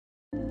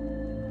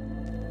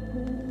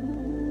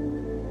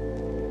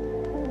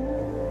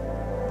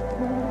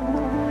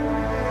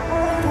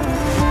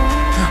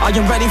Are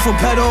you ready for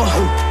battle?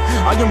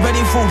 Are you ready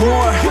for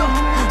war?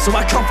 So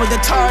I come for the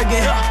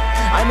target,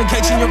 I'm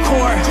engaging your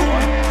core.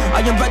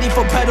 I am ready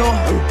for battle,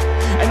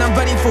 and I'm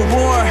ready for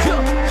war.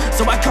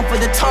 So I come for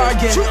the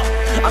target,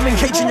 I'm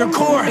engaging your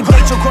core.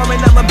 Engage your core, and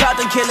I'm about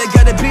to kill it.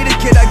 Gotta be the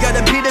kid, I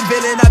gotta be the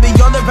villain. I be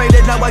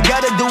underrated, now I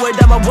gotta do it.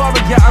 I'm a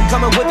warrior, I'm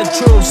coming with the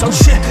truth. So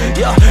shit,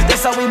 yeah,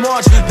 that's how we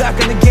march. Back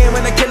in the game,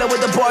 and I kill it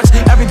with the bars.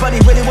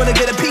 Everybody really wanna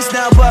get a piece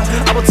now, but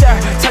I will tear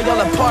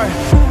y'all apart.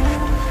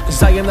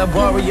 Cause I am the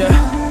warrior,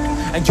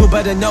 and you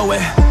better know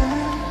it.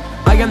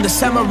 I am the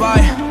samurai,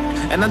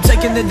 and I'm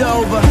taking it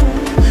over.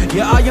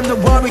 Yeah, I am the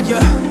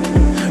warrior,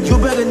 you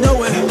better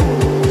know it.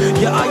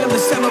 Yeah, I am the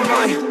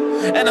samurai,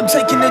 and I'm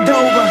taking it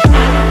over.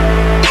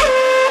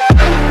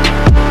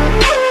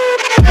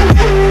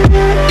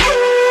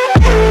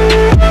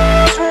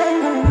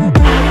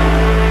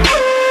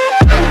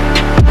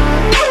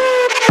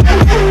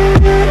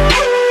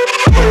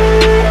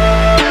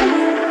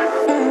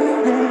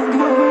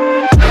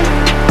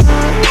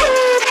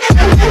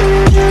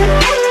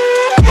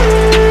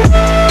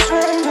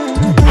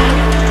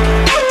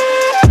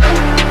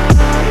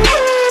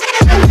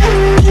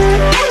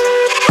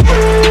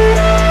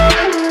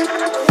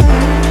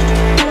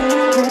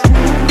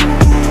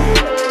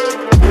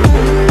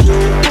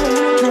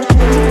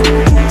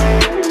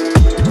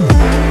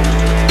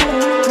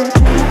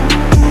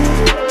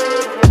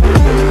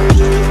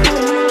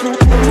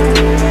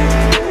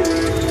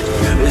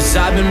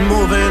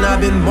 I've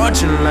been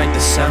marching like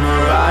the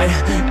samurai,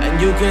 and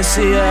you can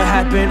see it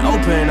happen.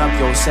 Open up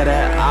your set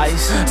of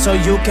eyes, so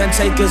you can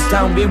take us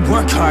down. We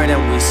work hard and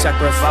we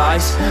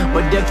sacrifice,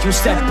 but if you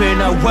step in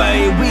our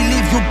way, we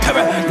leave you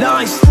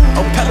paralyzed.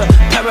 Oh,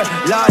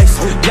 paralyzed.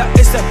 Yeah,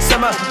 it's the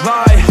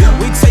samurai.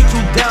 We take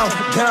you down.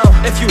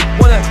 If you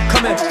wanna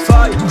come and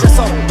fight, that's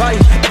alright.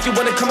 If you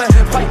wanna come and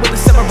fight with the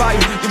samurai,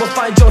 you will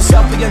find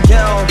yourself being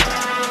down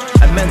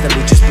and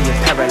mentally just being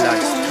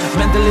paralyzed.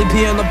 Mentally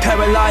being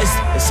paralyzed.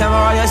 The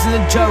samurai isn't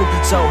a joke,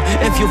 so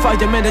if you fight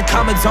them in the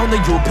comment zone,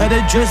 then you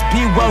better just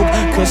be woke.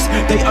 Cause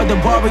they are the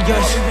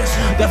warriors,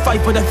 they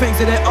fight for the things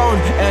that they own,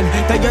 and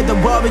they are the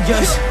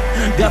warriors,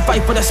 they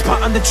fight for the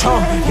spot on the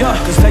throne. Yeah,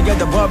 cause they are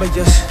the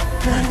warriors,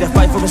 they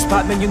fight for a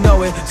spot, man, you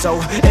know it.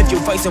 So if you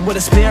face them with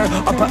a spear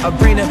up an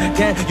arena,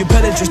 then you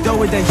better just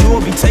know it. Then you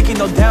will be taking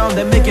them down.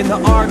 They're making the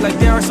art like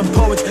there are some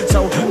poets.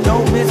 So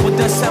don't miss with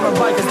the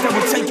samurai, cause they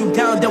will take you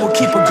down, they will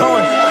keep it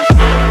going.